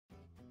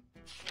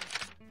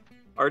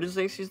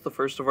Artaxias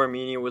I of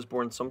Armenia was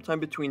born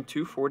sometime between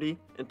 240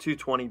 and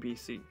 220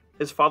 BC.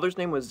 His father's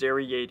name was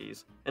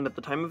Zariades, and at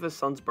the time of his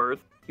son's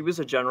birth, he was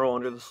a general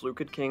under the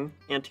Seleucid king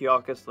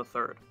Antiochus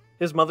III.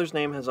 His mother's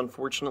name has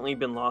unfortunately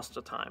been lost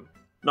to time.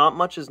 Not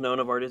much is known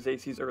of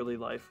Artaxias' early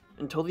life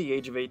until the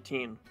age of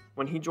 18,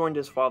 when he joined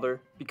his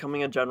father,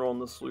 becoming a general in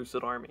the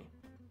Seleucid army.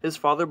 His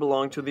father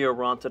belonged to the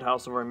Orontid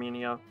house of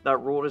Armenia that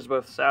ruled as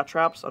both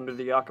satraps under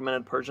the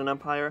Achaemenid Persian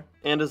Empire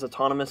and as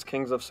autonomous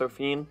kings of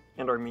Sophene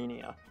and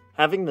Armenia.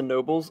 Having the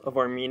nobles of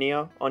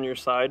Armenia on your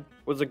side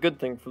was a good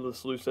thing for the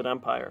Seleucid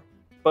Empire,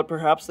 but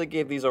perhaps they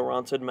gave these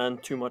Orontid men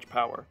too much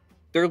power.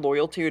 Their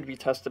loyalty would be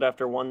tested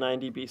after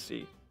 190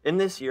 BC. In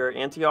this year,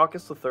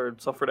 Antiochus III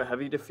suffered a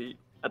heavy defeat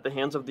at the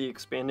hands of the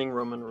expanding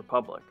Roman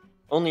Republic.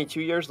 Only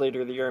 2 years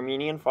later, the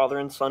Armenian father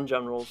and son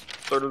generals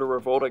started a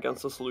revolt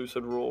against the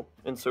Seleucid rule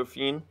in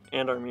Sophene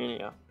and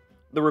Armenia.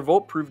 The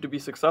revolt proved to be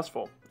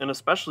successful, and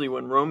especially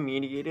when Rome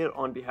mediated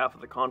on behalf of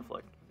the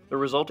conflict. The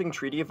resulting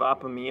Treaty of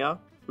Apamea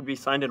would be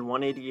signed in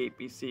 188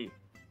 BC,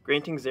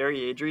 granting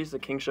Zariades the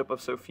kingship of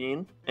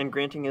Sophene and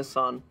granting his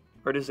son,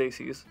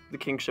 Artaxias, the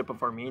kingship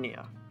of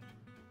Armenia.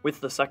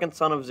 With the second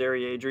son of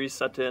Zariades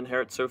set to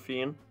inherit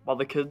Sophene, while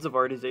the kids of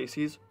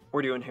Artaxias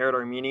were to inherit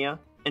Armenia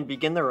and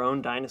begin their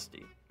own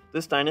dynasty.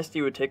 This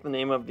dynasty would take the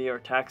name of the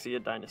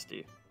Artaxiad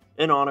dynasty,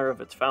 in honor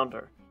of its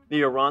founder.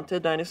 The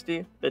Orontid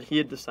dynasty that he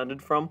had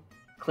descended from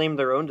claimed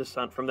their own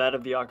descent from that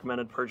of the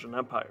Achaemenid Persian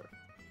Empire.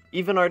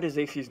 Even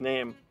Artaxias'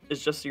 name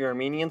is just the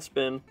Armenian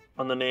spin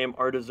on the name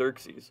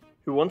Artaxerxes,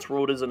 who once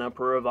ruled as an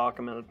emperor of the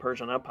Achaemenid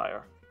Persian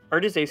Empire.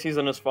 Artaxias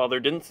and his father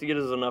didn't see it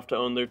as enough to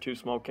own their two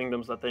small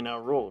kingdoms that they now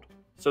ruled,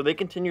 so they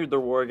continued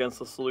their war against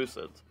the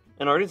Seleucids,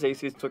 and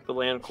Artaxias took the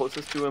land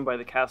closest to him by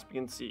the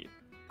Caspian Sea,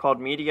 called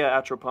Media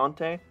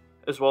Atropatene,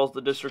 as well as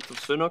the districts of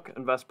Sinuk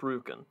and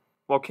Vesperukin,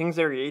 while King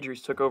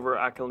Zariades took over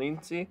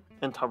Achalinci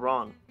and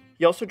Taran.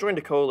 He also joined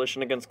a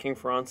coalition against King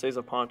Pharances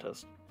of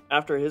Pontus,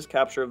 after his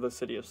capture of the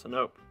city of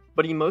Sinope,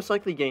 but he most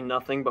likely gained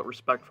nothing but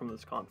respect from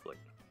this conflict.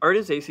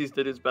 Artaxias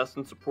did his best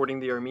in supporting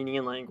the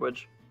Armenian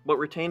language, but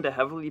retained a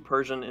heavily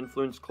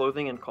Persian-influenced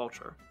clothing and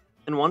culture.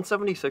 In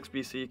 176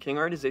 BC, King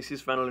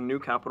Artaxias founded a new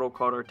capital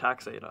called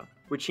Artaxata,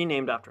 which he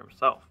named after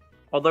himself.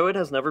 Although it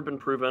has never been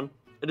proven,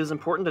 it is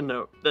important to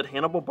note that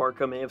Hannibal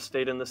Barca may have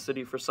stayed in the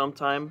city for some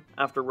time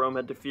after Rome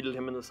had defeated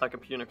him in the Second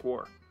Punic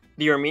War.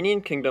 The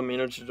Armenian kingdom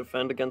managed to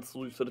defend against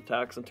Seleucid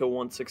attacks until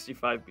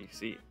 165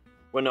 BC,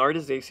 when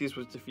Artaxias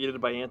was defeated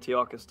by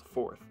Antiochus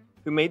IV,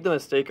 who made the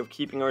mistake of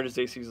keeping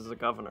Artaxias as a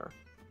governor.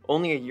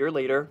 Only a year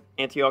later,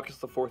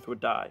 Antiochus IV would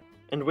die,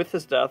 and with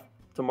his death,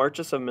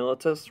 Timarchus of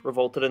Miletus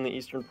revolted in the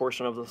eastern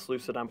portion of the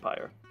Seleucid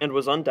Empire, and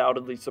was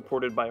undoubtedly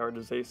supported by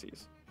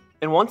Artaxias.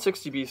 In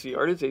 160 BC,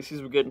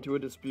 Artaxias would get into a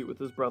dispute with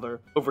his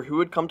brother over who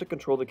would come to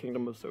control the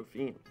kingdom of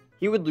Sophene.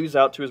 He would lose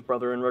out to his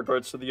brother in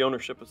regards to the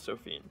ownership of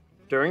Sophene.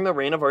 During the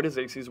reign of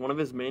Artaxias, one of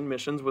his main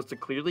missions was to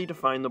clearly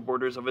define the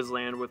borders of his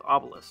land with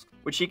obelisks,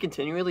 which he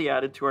continually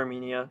added to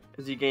Armenia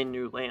as he gained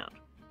new land.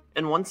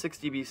 In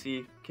 160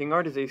 BC, King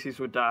Artaxias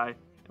would die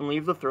and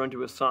leave the throne to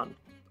his son,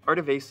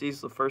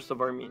 Artaxias I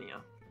of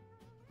Armenia.